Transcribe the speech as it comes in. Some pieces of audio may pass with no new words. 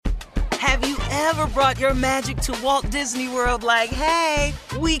Have you ever brought your magic to Walt Disney World like, hey,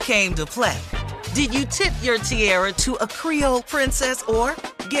 we came to play? Did you tip your tiara to a Creole princess or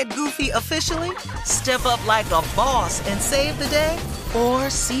get goofy officially? Step up like a boss and save the day? Or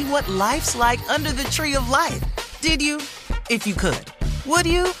see what life's like under the tree of life? Did you? If you could. Would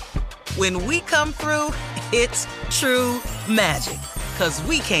you? When we come through, it's true magic. 'Cause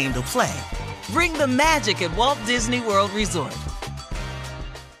we came to play. Bring the magic at Walt Disney World Resort.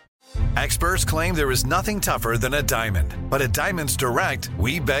 Experts claim there is nothing tougher than a diamond. But at Diamonds Direct,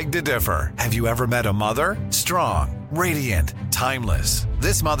 we beg to differ. Have you ever met a mother? Strong, radiant, timeless.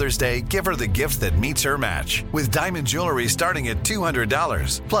 This Mother's Day, give her the gift that meets her match. With diamond jewelry starting at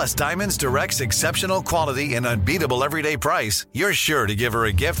 $200. Plus Diamonds Direct's exceptional quality and unbeatable everyday price, you're sure to give her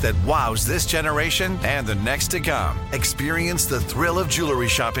a gift that wows this generation and the next to come. Experience the thrill of jewelry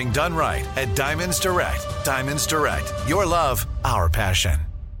shopping done right at Diamonds Direct. Diamonds Direct. Your love, our passion.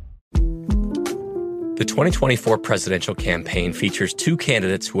 The 2024 presidential campaign features two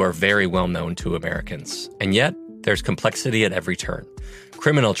candidates who are very well known to Americans. And yet, there's complexity at every turn.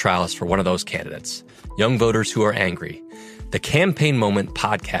 Criminal trials for one of those candidates. Young voters who are angry. The Campaign Moment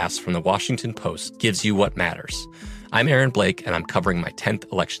podcast from the Washington Post gives you what matters. I'm Aaron Blake, and I'm covering my 10th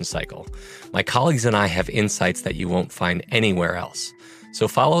election cycle. My colleagues and I have insights that you won't find anywhere else. So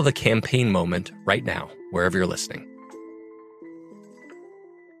follow The Campaign Moment right now, wherever you're listening.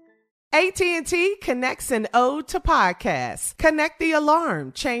 AT&T connects an ode to podcasts. Connect the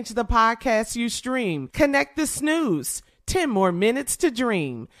alarm. Change the podcast you stream. Connect the snooze. 10 more minutes to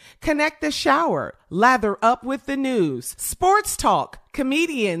dream. Connect the shower. Lather up with the news. Sports talk,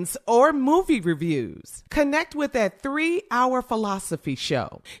 comedians, or movie reviews. Connect with that 3-hour philosophy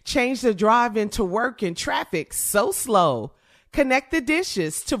show. Change the drive into work in traffic so slow. Connect the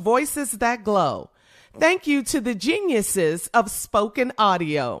dishes to voices that glow. Thank you to the geniuses of spoken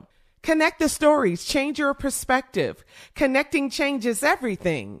audio. Connect the stories, change your perspective. Connecting changes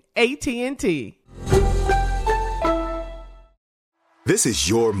everything. AT&T. This is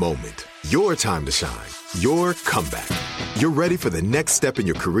your moment, your time to shine, your comeback. You're ready for the next step in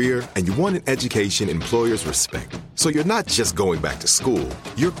your career, and you want an education employers respect. So you're not just going back to school,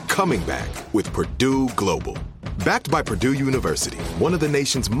 you're coming back with Purdue Global. Backed by Purdue University, one of the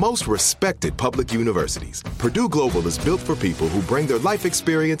nation's most respected public universities, Purdue Global is built for people who bring their life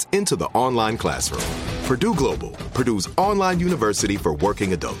experience into the online classroom. Purdue Global, Purdue's online university for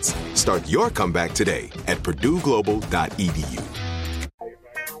working adults. Start your comeback today at purdueglobal.edu.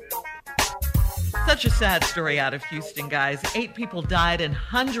 Such a sad story out of Houston, guys. 8 people died and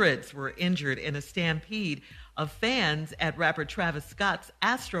hundreds were injured in a stampede of fans at rapper Travis Scott's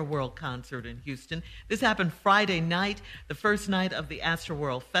Astroworld concert in Houston. This happened Friday night. The first night of the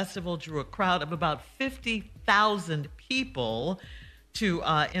Astroworld Festival drew a crowd of about 50,000 people to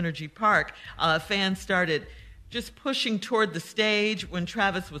Energy Park. Fans started just pushing toward the stage when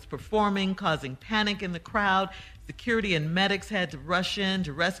Travis was performing, causing panic in the crowd. Security and medics had to rush in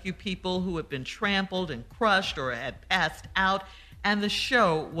to rescue people who had been trampled and crushed or had passed out, and the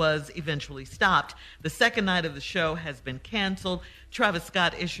show was eventually stopped. The second night of the show has been canceled. Travis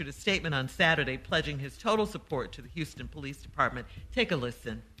Scott issued a statement on Saturday pledging his total support to the Houston Police Department. Take a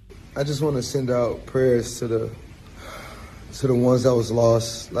listen. I just want to send out prayers to the ones that was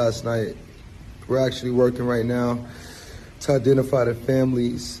lost last night. We're actually working right now to identify the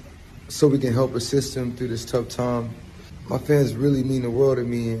families so we can help assist them through this tough time. My fans really mean the world to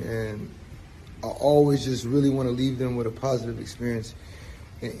me, and I always just really want to leave them with a positive experience.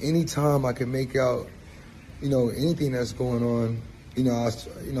 And anytime I can make out, anything that's going on, I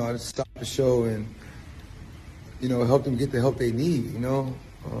stop the show and, help them get the help they need,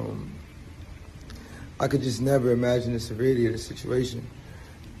 I could just never imagine the severity of the situation.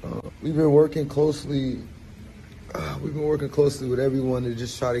 We've been working closely with everyone to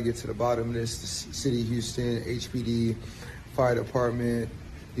just try to get to the bottom of this. The City of Houston, HPD, Fire Department,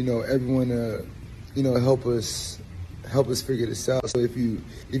 everyone to, help us figure this out. So if you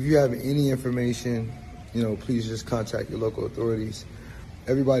have any information, please just contact your local authorities.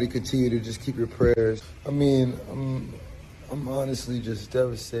 Everybody continue to just keep your prayers. I mean, I'm honestly just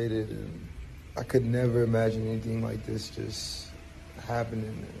devastated, and I could never imagine anything like this just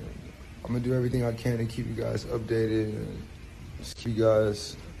happening. I'm gonna do everything I can to keep you guys updated and just keep you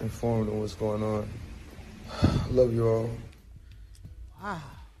guys informed on what's going on. I love you all. Wow.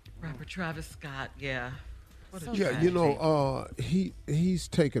 Rapper Travis Scott, yeah. What a Yeah, tragedy. he's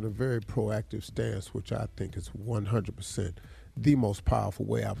taken a very proactive stance, which I think is 100% the most powerful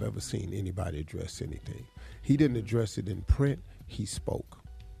way I've ever seen anybody address anything. He didn't address it in print, he spoke.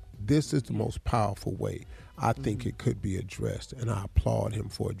 This is the most powerful way I think it could be addressed, and I applaud him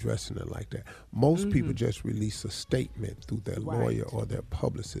for addressing it like that. Most people just release a statement through their lawyer or their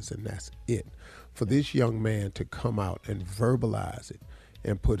publicist, and that's it. For this young man to come out and verbalize it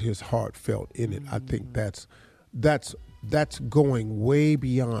and put his heartfelt in it, I think that's going way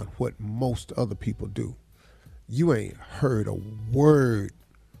beyond what most other people do. You ain't heard a word.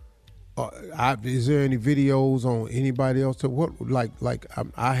 Is there any videos on anybody else?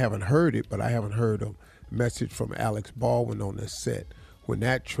 I haven't heard it, but I haven't heard a message from Alex Baldwin on the set when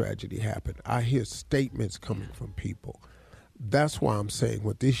that tragedy happened. I hear statements coming from people. That's why I'm saying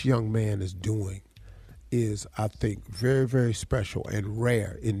what this young man is doing is, I think, very, very special and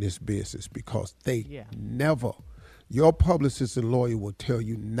rare in this business, because they never, your publicist and lawyer will tell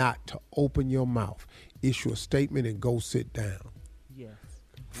you not to open your mouth, issue a statement, and go sit down. Yes.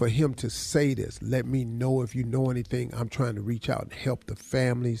 For him to say this, let me know if you know anything. I'm trying to reach out and help the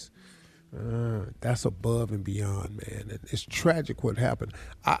families. That's above and beyond, man. It's tragic what happened.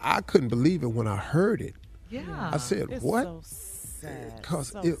 I couldn't believe it when I heard it. Yeah. I said, it's what? So sad.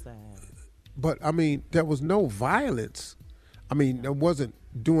 Sad. But, I mean, there was no violence. I mean, there wasn't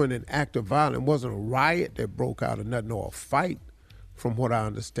doing an act of violence. It wasn't a riot that broke out or nothing, or a fight, from what I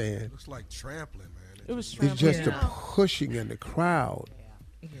understand. It looks like trampling, man. It was trampling. It's just the pushing in the crowd.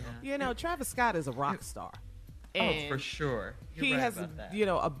 Yeah. You know, Travis Scott is a rock star. And for sure. He has,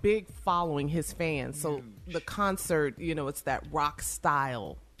 a big following, his fans. So the concert, it's that rock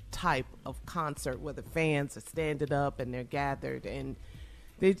style type of concert where the fans are standing up and they're gathered, and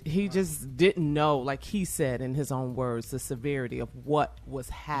he just didn't know, like he said in his own words, the severity of what was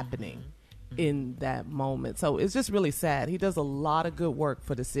happening in that moment. So it's just really sad. He does a lot of good work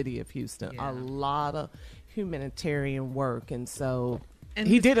for the city of Houston, a lot of humanitarian work, and so... And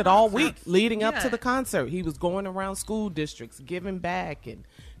he did it all week leading up to the concert. He was going around school districts, giving back and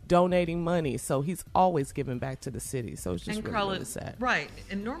donating money. So he's always giving back to the city. So it's just really sad. Right.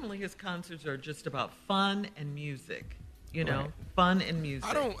 And normally his concerts are just about fun and music. Fun and music.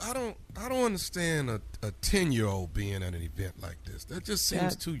 I don't understand a 10-year-old being at an event like this. That just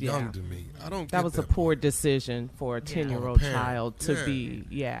seems too young to me. I don't get that was a poor decision for a 10-year-old child to be.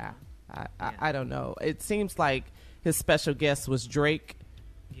 I don't know. It seems like his special guest was Drake.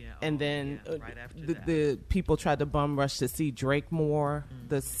 And then right after the people tried to bum rush to see Drake more,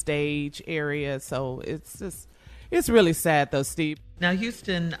 the stage area. So it's really sad, though, Steve. Now,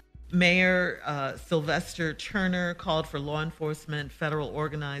 Houston Mayor Sylvester Turner called for law enforcement, federal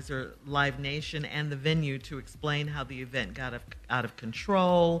organizer Live Nation, and the venue to explain how the event got out of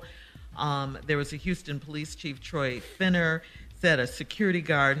control. There was a Houston Police Chief, Troy Finner, said a security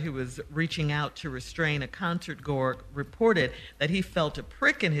guard who was reaching out to restrain a concert goer reported that he felt a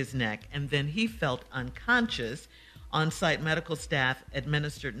prick in his neck and then he felt unconscious. On-site medical staff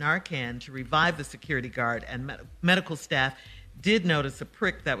administered Narcan to revive the security guard, and medical staff did notice a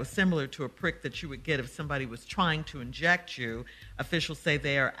prick that was similar to a prick that you would get if somebody was trying to inject you. Officials say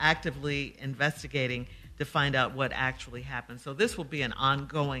they are actively investigating to find out what actually happened. So this will be an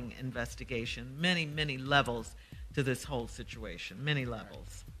ongoing investigation, many, many levels to this whole situation, many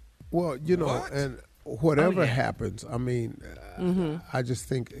levels. Well, and whatever happens, I mean, I just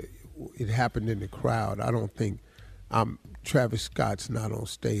think it happened in the crowd. I don't think Travis Scott's not on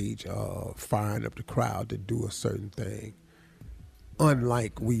stage firing up the crowd to do a certain thing.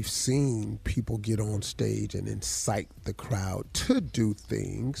 Unlike we've seen people get on stage and incite the crowd to do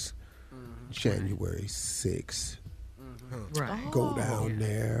things. January 6th. Go down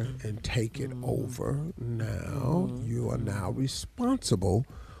there and take it over. Now you are now responsible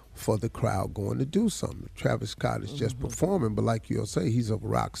for the crowd going to do something. Travis Scott is just performing, but like you'll say, he's of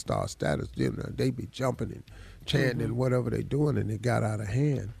rock star status. They be jumping and chanting and whatever they're doing, and it got out of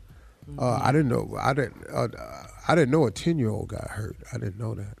hand. I didn't know. I didn't know a 10-year-old got hurt. I didn't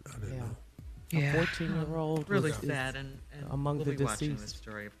know that. I didn't know. A 14-year-old really sad, and among we'll the be deceased. watching this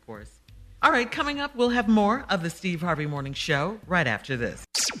story, of course. All right, coming up, we'll have more of the Steve Harvey Morning Show right after this.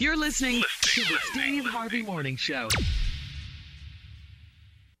 You're listening to the Steve Harvey Morning Show.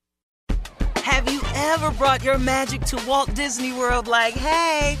 Have you ever brought your magic to Walt Disney World like,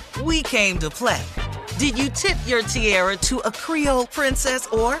 hey, we came to play? Did you tip your tiara to a Creole princess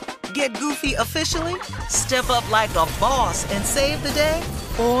or get goofy officially? Step up like a boss and save the day?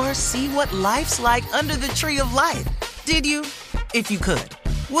 Or see what life's like under the tree of life? Did you? If you could.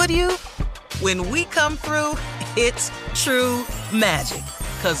 Would you? When we come through, it's true magic.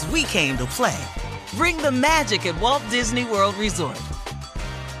 'Cause we came to play. Bring the magic at Walt Disney World Resort.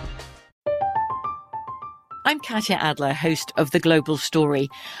 I'm Katya Adler, host of The Global Story.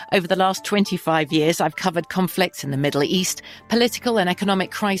 Over the last 25 years, I've covered conflicts in the Middle East, political and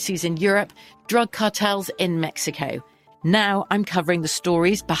economic crises in Europe, drug cartels in Mexico. Now I'm covering the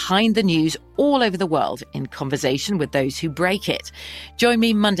stories behind the news all over the world in conversation with those who break it. Join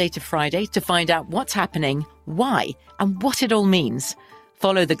me Monday to Friday to find out what's happening, why, and what it all means.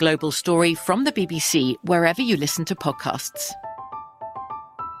 Follow The Global Story from the BBC wherever you listen to podcasts.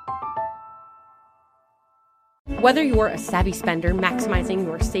 Whether you're a savvy spender maximizing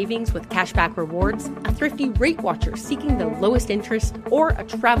your savings with cashback rewards, a thrifty rate watcher seeking the lowest interest, or a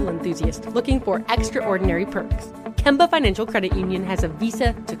travel enthusiast looking for extraordinary perks, Kemba Financial Credit Union has a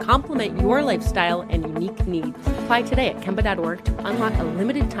visa to complement your lifestyle and unique needs. Apply today at Kemba.org to unlock a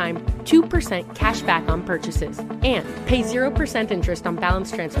limited-time 2% cash back on purchases and pay 0% interest on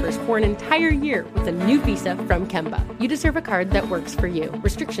balance transfers for an entire year with a new visa from Kemba. You deserve a card that works for you.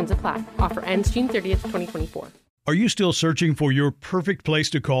 Restrictions apply. Offer ends June 30th, 2024. Are you still searching for your perfect place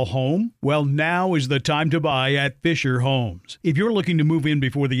to call home? Well, now is the time to buy at Fisher Homes. If you're looking to move in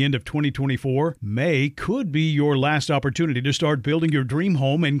before the end of 2024, May could be your last opportunity to start building your dream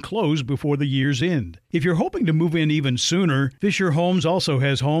home and close before the year's end. If you're hoping to move in even sooner, Fisher Homes also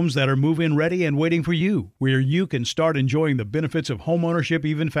has homes that are move-in ready and waiting for you, where you can start enjoying the benefits of homeownership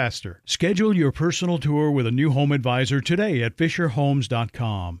even faster. Schedule your personal tour with a new home advisor today at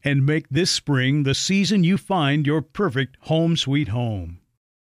FisherHomes.com and make this spring the season you find your perfect home sweet home.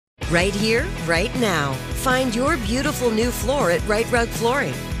 Right here, right now. Find your beautiful new floor at Right Rug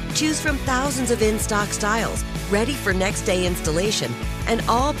Flooring. Choose from thousands of in-stock styles, ready for next day installation, and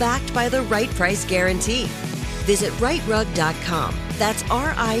all backed by the right price guarantee. Visit rightrug.com. That's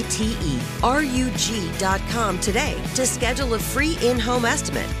RITERUG.com today to schedule a free in-home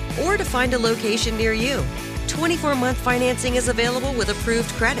estimate or to find a location near you. 24-month financing is available with approved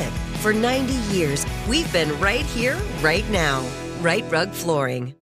credit. For 90 years, we've been right here, right now. Right Rug Flooring.